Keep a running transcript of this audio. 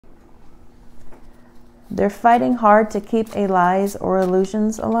They're fighting hard to keep lies or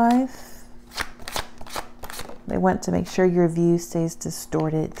illusions alive. They want to make sure your view stays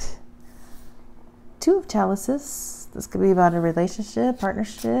distorted. Two of Chalices. This could be about a relationship,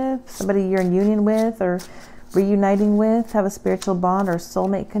 partnership, somebody you're in union with or reuniting with, have a spiritual bond or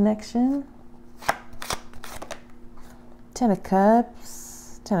soulmate connection. Ten of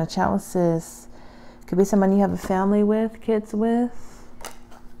Cups, Ten of Chalices. Could be someone you have a family with, kids with.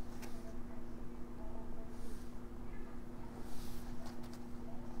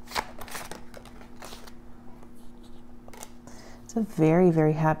 It's a very,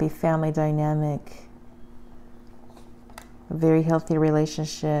 very happy family dynamic. A very healthy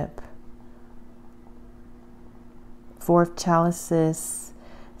relationship. Four of Chalices.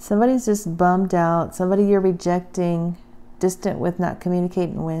 Somebody's just bummed out. Somebody you're rejecting, distant with, not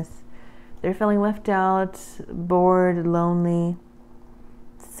communicating with. They're feeling left out, bored, lonely,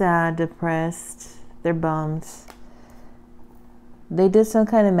 sad, depressed. They're bummed. They did some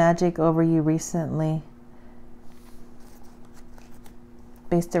kind of magic over you recently,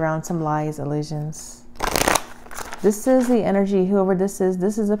 based around some lies, illusions. This is the energy, whoever this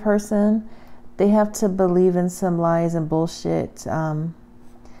is a person. They have to believe in some lies and bullshit and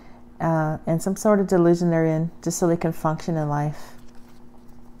some sort of delusion they're in just so they can function in life.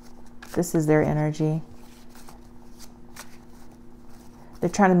 This is their energy. They're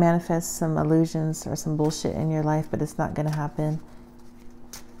trying to manifest some illusions or some bullshit in your life, but it's not going to happen.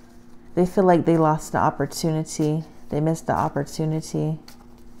 They feel like they lost the opportunity. They missed the opportunity.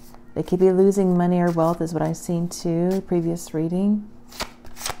 They could be losing money or wealth is what I've seen too, previous reading.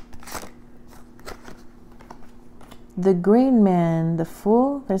 The Green Man, the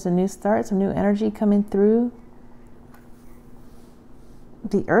Fool. There's a new start, some new energy coming through.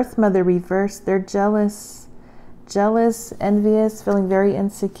 The Earth Mother reversed. They're jealous. Jealous, envious, feeling very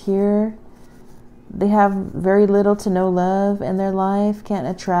insecure. They have very little to no love in their life. Can't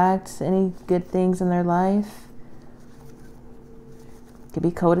attract any good things in their life. Could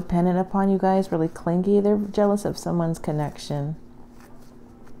be codependent upon you guys, really clingy. They're jealous of someone's connection.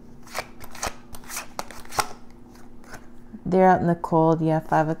 They're out in the cold. Yeah,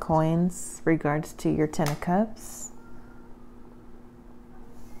 Five of Coins, regards to your Ten of Cups.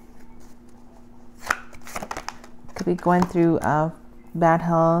 Could be going through bad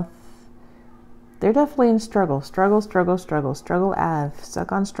health. They're definitely in struggle. Struggle Ave.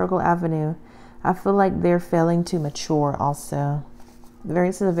 Stuck on Struggle Avenue. I feel like they're failing to mature also.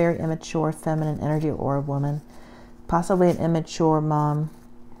 This is a very immature feminine energy or a woman. Possibly an immature mom.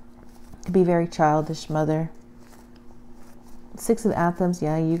 Could be very childish mother. Six of Anthems.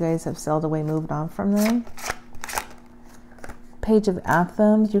 Yeah, you guys have sailed away, moved on from them. Page of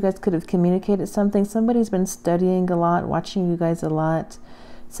Anthems. You guys could have communicated something. Somebody's been studying a lot, watching you guys a lot.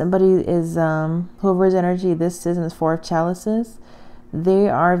 Somebody is, whoever's energy this is, and it's Four of Chalices. They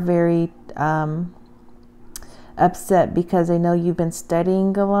are very upset because they know you've been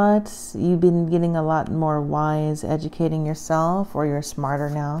studying a lot. You've been getting a lot more wise, educating yourself, or you're smarter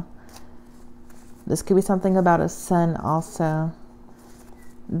now. This could be something about a son also.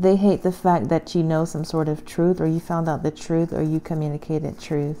 They hate the fact that you know some sort of truth, or you found out the truth, or you communicated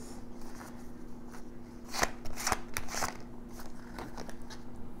truth.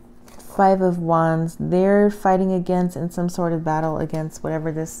 Five of Wands. They're fighting against, in some sort of battle against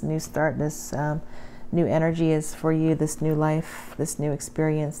whatever this new start, this new energy is for you, this new life, this new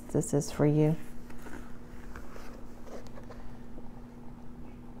experience, this is for you.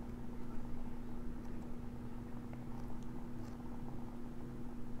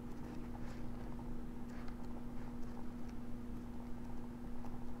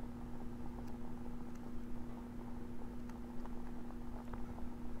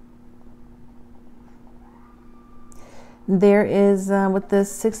 There is, with the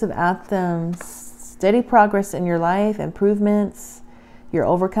Six of Anthems, steady progress in your life, improvements. You're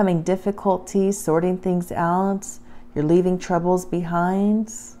overcoming difficulties, sorting things out. You're leaving troubles behind.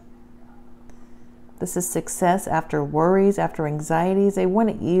 This is success after worries, after anxieties. They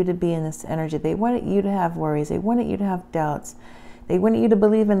wanted you to be in this energy. They wanted you to have worries. They wanted you to have doubts. They wanted you to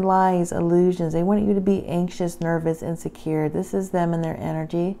believe in lies, illusions. They wanted you to be anxious, nervous, insecure. This is them and their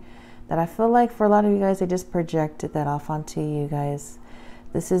energy. That I feel like for a lot of you guys, they just projected that off onto you guys.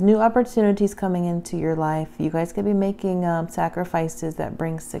 This is new opportunities coming into your life. You guys could be making sacrifices that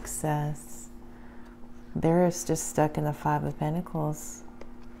bring success. They're just stuck in the Five of Pentacles.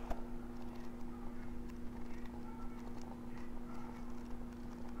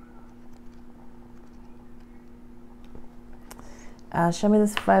 Show me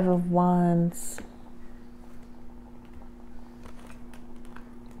this Five of Wands.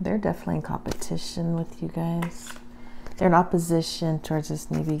 They're definitely in competition with you guys. They're in opposition towards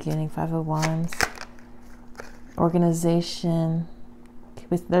this new beginning. 5 of Wands. Organization.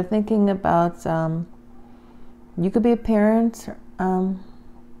 They're thinking about, you could be a parent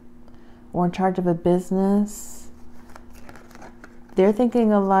or in charge of a business. They're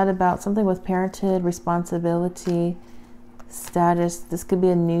thinking a lot about something with parenthood, responsibility, status. This could be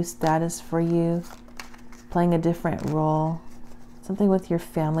a new status for you, playing a different role. Something with your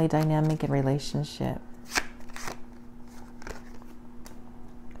family dynamic and relationship.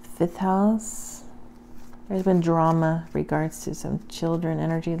 5th house. There's been drama regards to some children,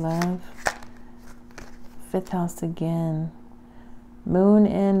 energy, love. 5th house again. Moon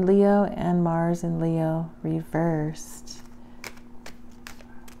in Leo and Mars in Leo reversed.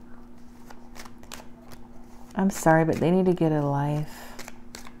 I'm sorry, but they need to get a life.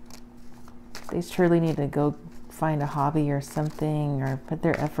 They truly need to go find a hobby or something, or put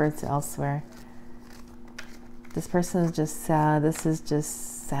their efforts elsewhere. This person is just sad. This is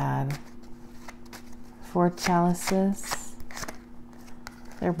just sad. 4 chalices.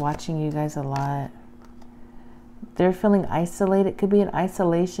 They're watching you guys a lot. They're feeling isolated. It could be an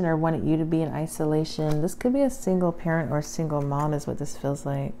isolation or wanting you to be in isolation. This could be a single parent or a single mom is what this feels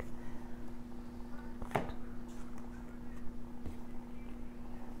like.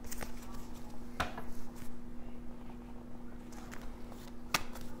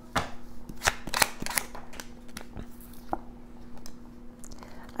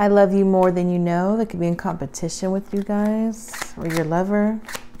 I love you more than you know. That could be in competition with you guys or your lover.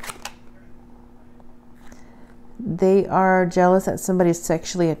 They are jealous that somebody's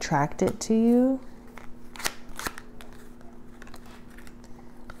sexually attracted to you.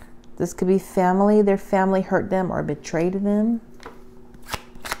 This could be family. Their family hurt them or betrayed them.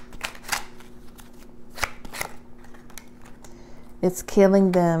 It's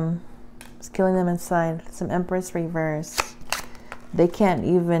killing them. It's killing them inside. Some Empress reverse. They can't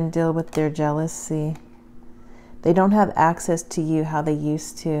even deal with their jealousy. They don't have access to you how they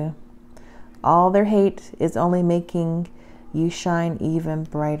used to. All their hate is only making you shine even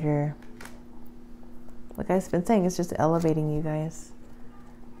brighter. Like I've been saying, it's just elevating you guys.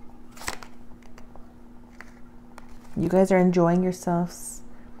 You guys are enjoying yourselves.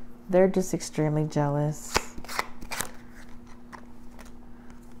 They're just extremely jealous.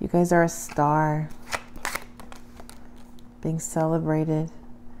 You guys are a star. Being celebrated.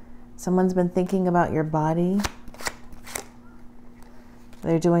 Someone's been thinking about your body.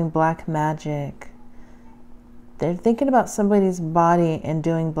 They're doing black magic. They're thinking about somebody's body and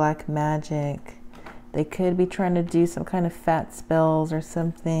doing black magic. They could be trying to do some kind of fat spells or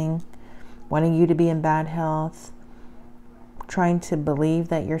something, wanting you to be in bad health, trying to believe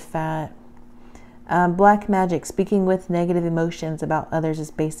that you're fat. Black magic, speaking with negative emotions about others,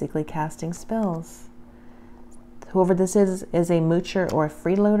 is basically casting spells. Whoever this is a moocher or a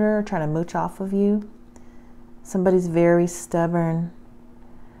freeloader trying to mooch off of you. Somebody's very stubborn.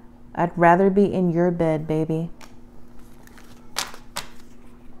 I'd rather be in your bed, baby.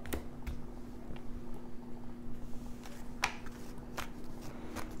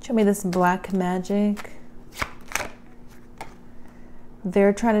 Show me this black magic.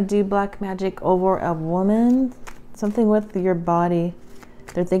 They're trying to do black magic over a woman. Something with your body.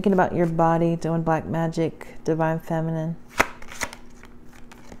 They're thinking about your body, doing black magic, divine feminine.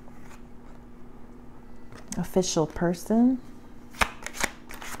 Official person.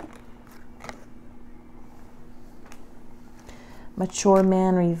 Mature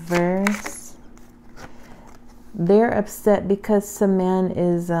man reverse. They're upset because some man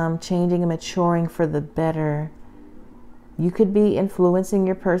is changing and maturing for the better. You could be influencing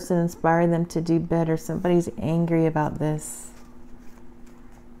your person, inspiring them to do better. Somebody's angry about this.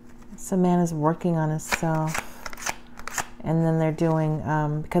 Some man is working on himself. And then they're doing,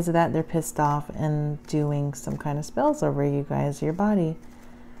 because of that, they're pissed off and doing some kind of spells over you guys, your body.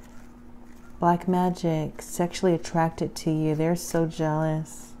 Black magic, sexually attracted to you. They're so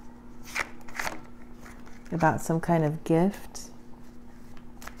jealous about some kind of gift.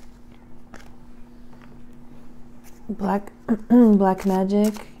 Black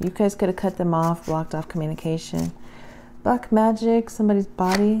magic. You guys could have cut them off, blocked off communication. Black magic, somebody's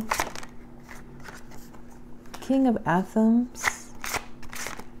body. King of Anthems.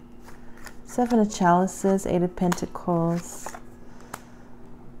 7 of Chalices, 8 of Pentacles.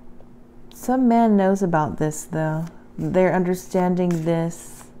 Some man knows about this, though. They're understanding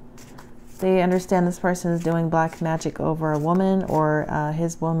this. They understand this person is doing black magic over a woman or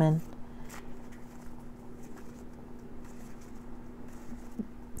his woman.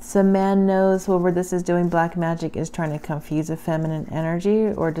 Some man knows whoever this is doing black magic is trying to confuse a feminine energy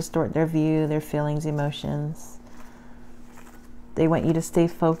or distort their view, their feelings, emotions. They want you to stay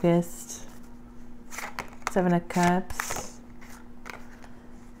focused. Seven of Cups.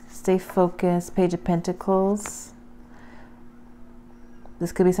 Stay focused. Page of Pentacles.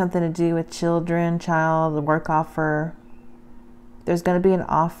 This could be something to do with children, child, the work offer. There's going to be an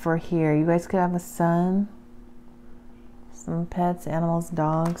offer here. You guys could have a son. Some pets, animals,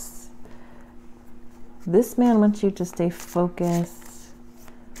 dogs. This man wants you to stay focused.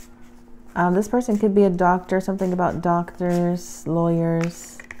 This person could be a doctor, something about doctors,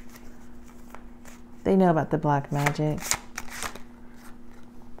 lawyers. They know about the black magic.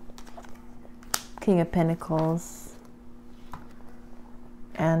 King of Pentacles.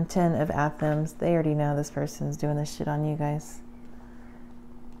 And 10 of Athens. They already know this person's doing this shit on you guys.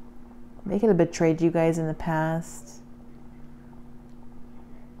 They could have betrayed you guys in the past.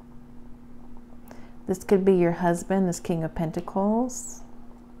 This could be your husband, this King of Pentacles.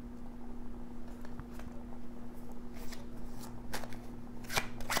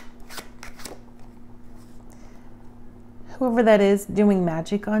 Whoever that is doing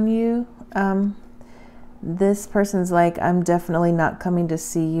magic on you, this person's like, I'm definitely not coming to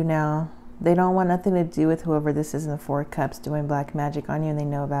see you now. They don't want nothing to do with whoever this is in the Four of Cups doing black magic on you, and they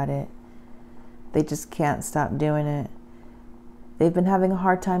know about it. They just can't stop doing it. They've been having a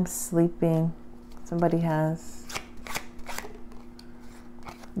hard time sleeping. Somebody has.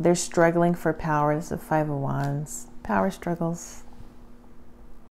 They're struggling for power. This is a Five of Wands. Power struggles.